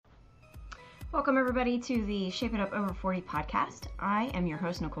Welcome everybody to the Shape It Up Over 40 podcast. I am your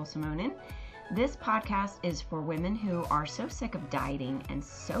host, Nicole Simonin. This podcast is for women who are so sick of dieting and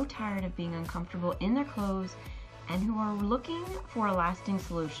so tired of being uncomfortable in their clothes and who are looking for a lasting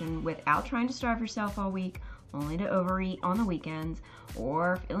solution without trying to starve yourself all week, only to overeat on the weekends,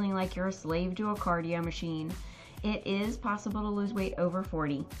 or feeling like you're a slave to a cardio machine. It is possible to lose weight over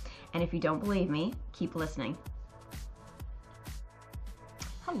 40, and if you don't believe me, keep listening.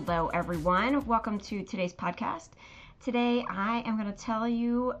 Hello everyone, welcome to today's podcast. Today I am going to tell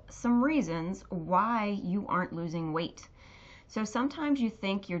you some reasons why you aren't losing weight. So sometimes you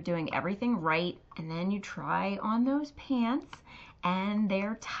think you're doing everything right and then you try on those pants and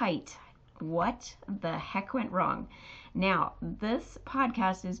they're tight. What the heck went wrong? Now, this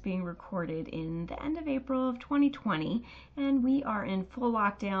podcast is being recorded in the end of April of 2020 and we are in full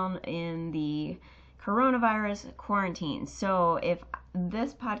lockdown in the coronavirus quarantine. So if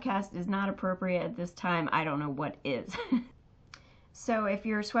this podcast is not appropriate at this time, I don't know what is. So if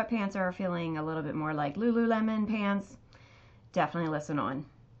your sweatpants are feeling a little bit more like Lululemon pants, definitely listen on.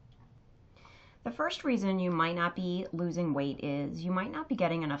 The first reason you might not be losing weight is you might not be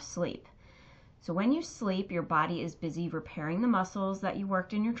getting enough sleep. So when you sleep, your body is busy repairing the muscles that you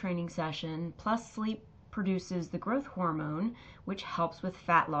worked in your training session, plus sleep produces the growth hormone, which helps with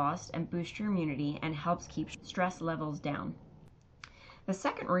fat loss and boosts your immunity and helps keep stress levels down. The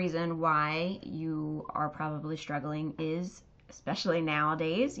second reason why you are probably struggling is, especially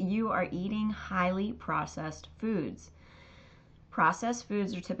nowadays, you are eating highly processed foods. Processed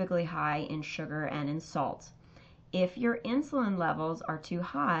foods are typically high in sugar and in salt. If your insulin levels are too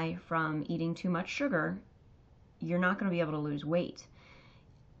high from eating too much sugar, you're not going to be able to lose weight.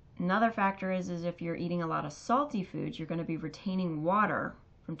 Another factor is if you're eating a lot of salty foods, you're going to be retaining water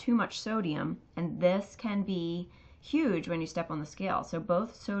from too much sodium, and this can be huge when you step on the scale. So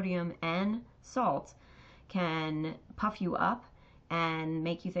both sodium and salt can puff you up and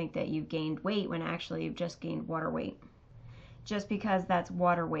make you think that you've gained weight when actually you've just gained water weight. Just because that's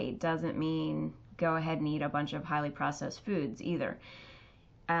water weight doesn't mean go ahead and eat a bunch of highly processed foods either.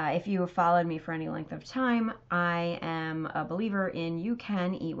 If you have followed me for any length of time, I am a believer in you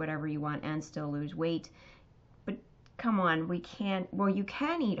can eat whatever you want and still lose weight. But come on, you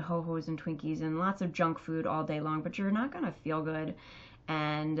can eat Ho-Hos and Twinkies and lots of junk food all day long, but you're not going to feel good.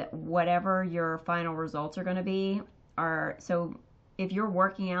 And whatever your final results are going to be so if you're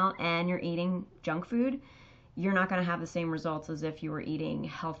working out and you're eating junk food, you're not going to have the same results as if you were eating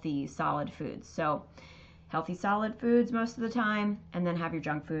healthy, solid foods. So healthy, solid foods most of the time, and then have your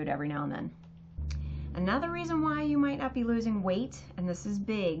junk food every now and then. Another reason why you might not be losing weight, and this is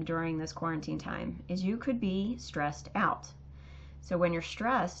big during this quarantine time, is you could be stressed out. So when you're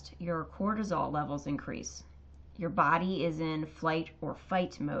stressed, your cortisol levels increase. Your body is in flight or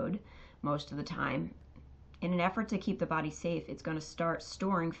fight mode most of the time. In an effort to keep the body safe, it's going to start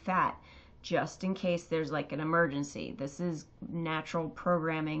storing fat just in case there's like an emergency. This is natural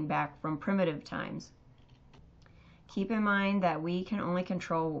programming back from primitive times. Keep in mind that we can only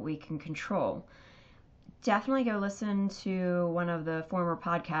control what we can control. Definitely go listen to one of the former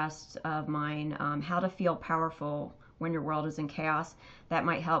podcasts of mine, How to Feel Powerful When Your World is in Chaos. That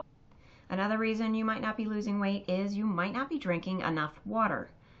might help. Another reason you might not be losing weight is you might not be drinking enough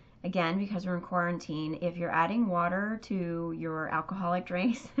water. Again, because we're in quarantine, if you're adding water to your alcoholic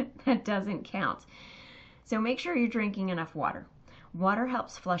drinks, that doesn't count. So make sure you're drinking enough water. Water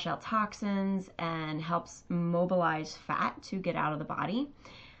helps flush out toxins and helps mobilize fat to get out of the body.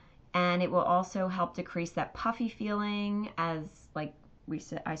 And it will also help decrease that puffy feeling, as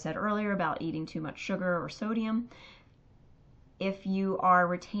I said earlier about eating too much sugar or sodium. If you are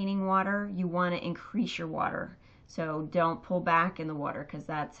retaining water, you want to increase your water. So don't pull back in the water because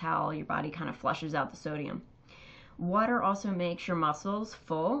that's how your body kind of flushes out the sodium. Water also makes your muscles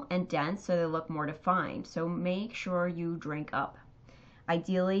full and dense so they look more defined. So make sure you drink up.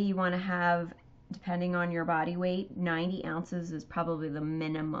 Ideally, you want to have, depending on your body weight, 90 ounces is probably the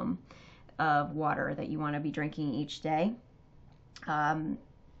minimum of water that you want to be drinking each day.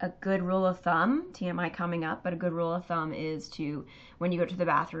 A good rule of thumb, TMI coming up, but a good rule of thumb is to, when you go to the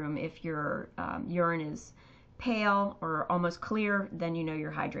bathroom, if your urine is pale or almost clear, then you know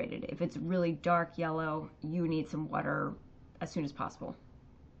you're hydrated. If it's really dark yellow, you need some water as soon as possible.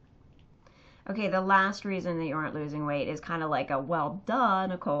 Okay, the last reason that you aren't losing weight is kind of like a, well, duh,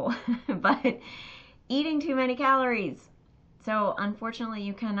 Nicole, but eating too many calories. So unfortunately,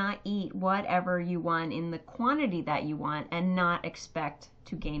 you cannot eat whatever you want in the quantity that you want and not expect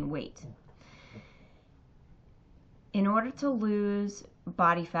to gain weight. In order to lose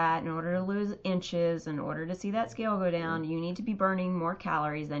body fat, in order to lose inches, in order to see that scale go down, you need to be burning more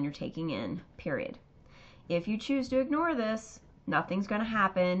calories than you're taking in, period. If you choose to ignore this, nothing's going to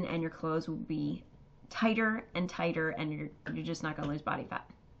happen and your clothes will be tighter and tighter and you're just not going to lose body fat.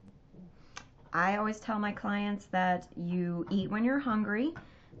 I always tell my clients that you eat when you're hungry,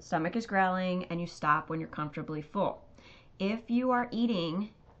 stomach is growling, and you stop when you're comfortably full. If you are eating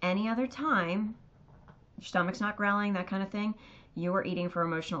any other time, your stomach's not growling, that kind of thing, you are eating for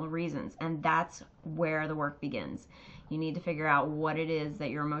emotional reasons, and that's where the work begins. You need to figure out what it is that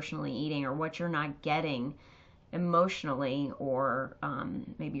you're emotionally eating or what you're not getting emotionally, or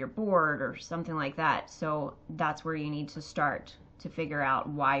maybe you're bored or something like that. So that's where you need to start to figure out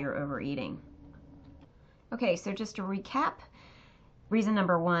why you're overeating. Okay, so just to recap, reason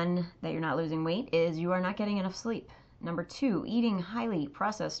number 1 that you're not losing weight is you are not getting enough sleep. Number 2, eating highly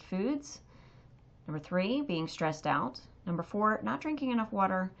processed foods. Number 3, being stressed out. Number 4, not drinking enough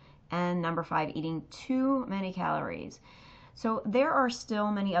water. And number 5, eating too many calories. So there are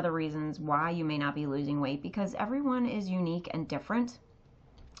still many other reasons why you may not be losing weight, because everyone is unique and different.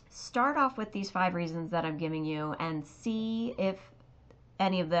 Start off with these 5 reasons that I'm giving you and see if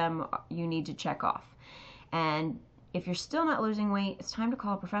any of them you need to check off. And if you're still not losing weight, it's time to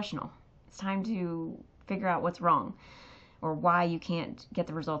call a professional. It's time to figure out what's wrong or why you can't get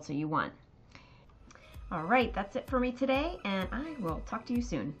the results that you want. All right, that's it for me today, and I will talk to you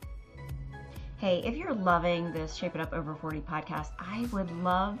soon. Hey, if you're loving this Shape It Up Over 40 podcast, I would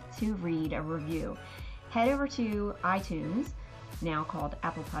love to read a review. Head over to iTunes, now called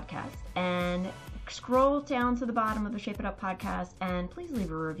Apple Podcasts, and scroll down to the bottom of the Shape It Up podcast and please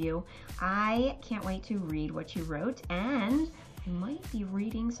leave a review. I can't wait to read what you wrote, and I might be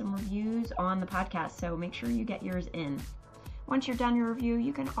reading some reviews on the podcast, so make sure you get yours in. Once you're done your review,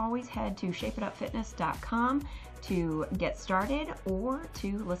 you can always head to shapeitupfitness.com to get started or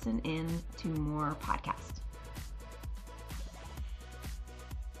to listen in to more podcasts.